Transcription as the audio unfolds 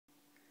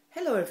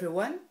Hello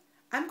everyone,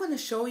 I'm going to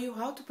show you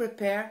how to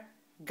prepare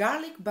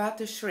garlic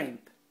butter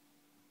shrimp.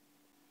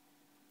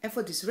 And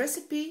for this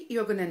recipe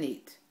you're going to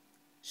need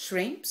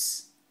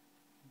shrimps,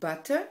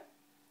 butter,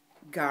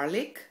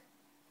 garlic,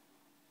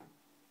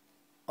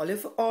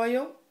 olive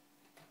oil,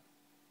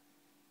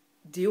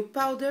 dill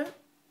powder,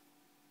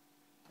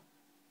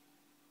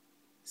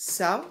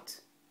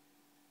 salt,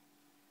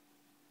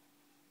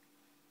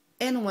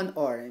 and 1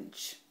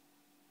 orange.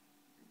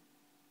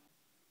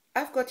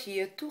 I've got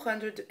here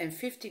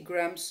 250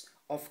 grams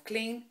of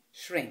clean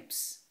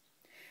shrimps,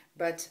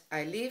 but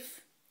I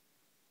leave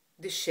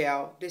the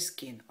shell, the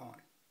skin on.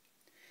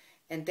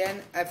 And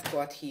then I've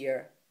got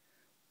here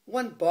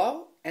 1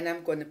 bowl, and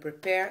I'm going to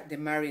prepare the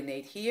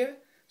marinade here,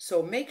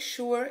 so make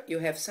sure you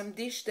have some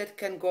dish that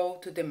can go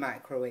to the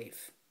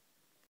microwave.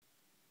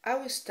 I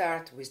will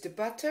start with the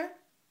butter.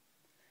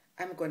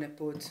 I'm going to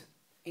put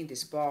in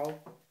this bowl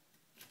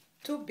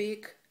 2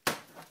 big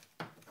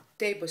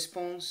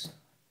tablespoons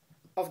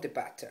of the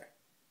butter,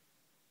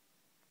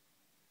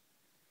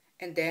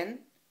 and then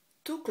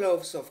 2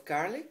 cloves of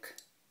garlic.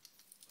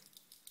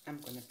 I'm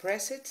going to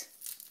press it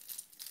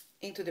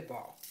into the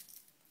bowl,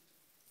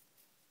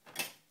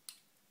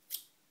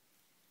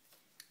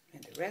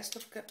 and the rest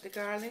of the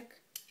garlic,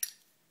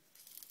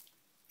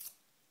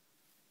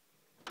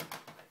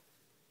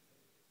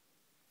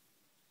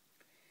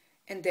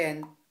 and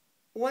then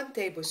 1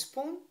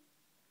 tablespoon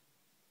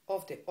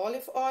of the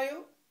olive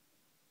oil,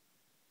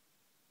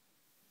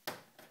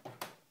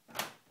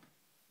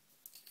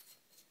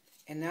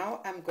 and now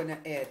I'm going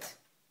to add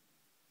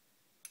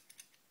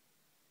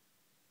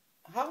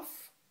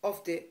half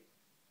of the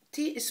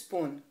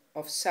teaspoon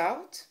of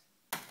salt,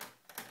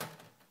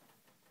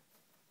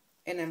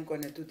 and I'm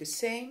going to do the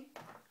same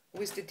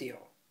with the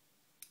dill.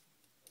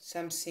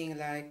 Something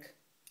like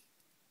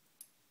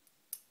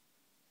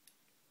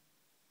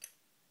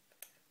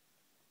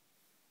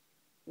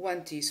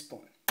one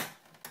teaspoon.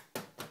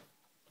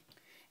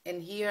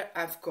 And here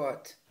I've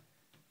got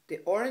the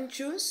orange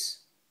juice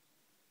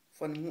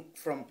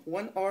from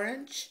 1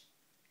 orange,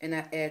 and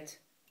I add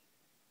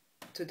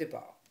to the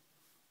bowl.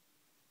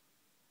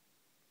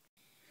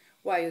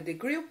 While the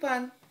grill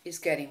pan is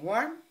getting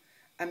warm,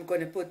 I'm going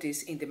to put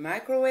this in the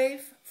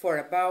microwave for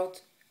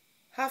about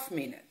half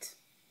minute.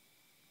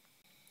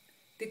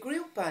 The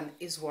grill pan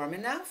is warm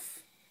enough,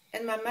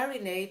 and my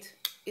marinade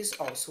is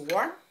also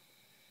warm.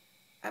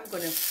 I'm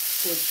going to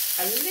put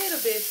a little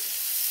bit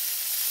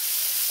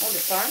on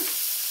the pan.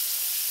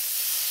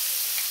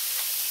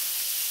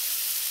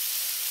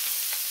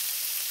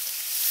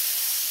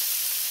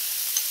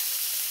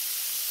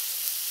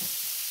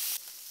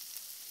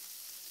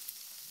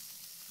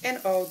 And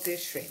all the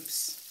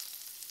shrimps.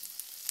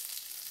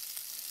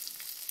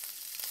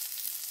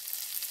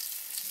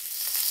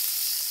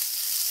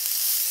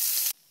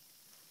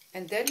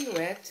 And then you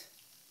add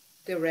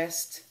the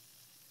rest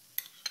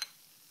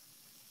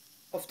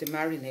of the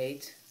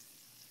marinade.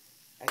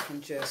 I can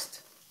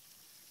just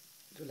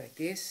do like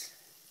this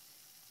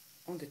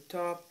on the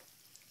top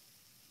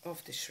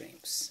of the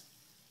shrimps.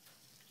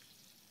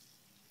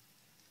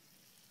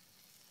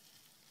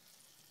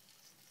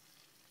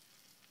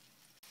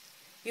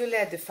 You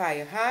let the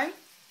fire high,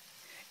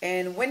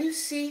 and when you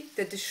see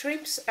that the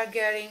shrimps are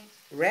getting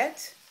red,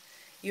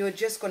 you're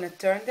just going to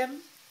turn them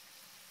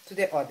to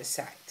the other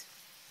side.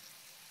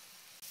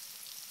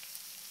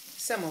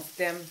 Some of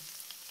them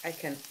I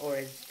can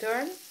already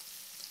turn.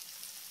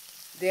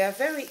 They are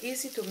very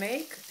easy to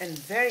make and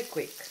very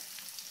quick.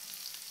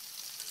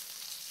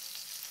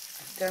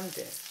 I turn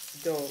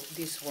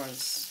these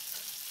ones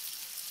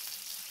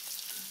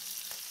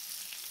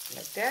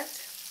like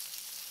that.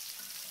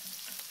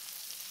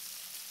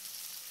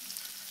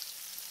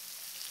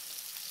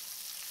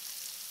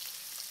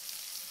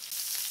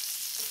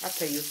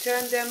 After you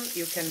turn them,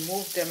 you can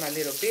move them a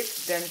little bit,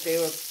 then they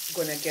are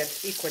going to get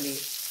equally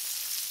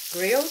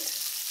grilled.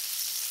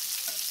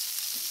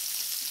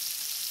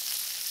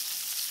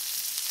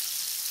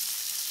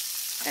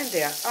 And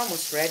they are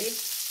almost ready.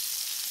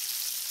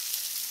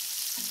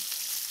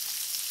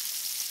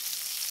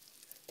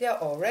 They are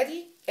all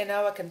ready, and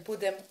now I can put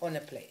them on a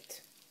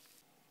plate.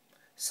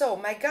 So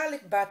my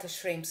garlic butter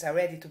shrimps are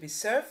ready to be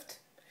served,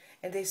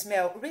 and they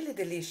smell really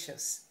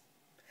delicious.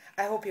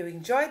 I hope you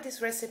enjoyed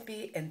this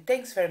recipe, and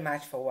thanks very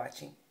much for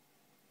watching.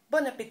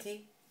 Bon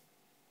appétit!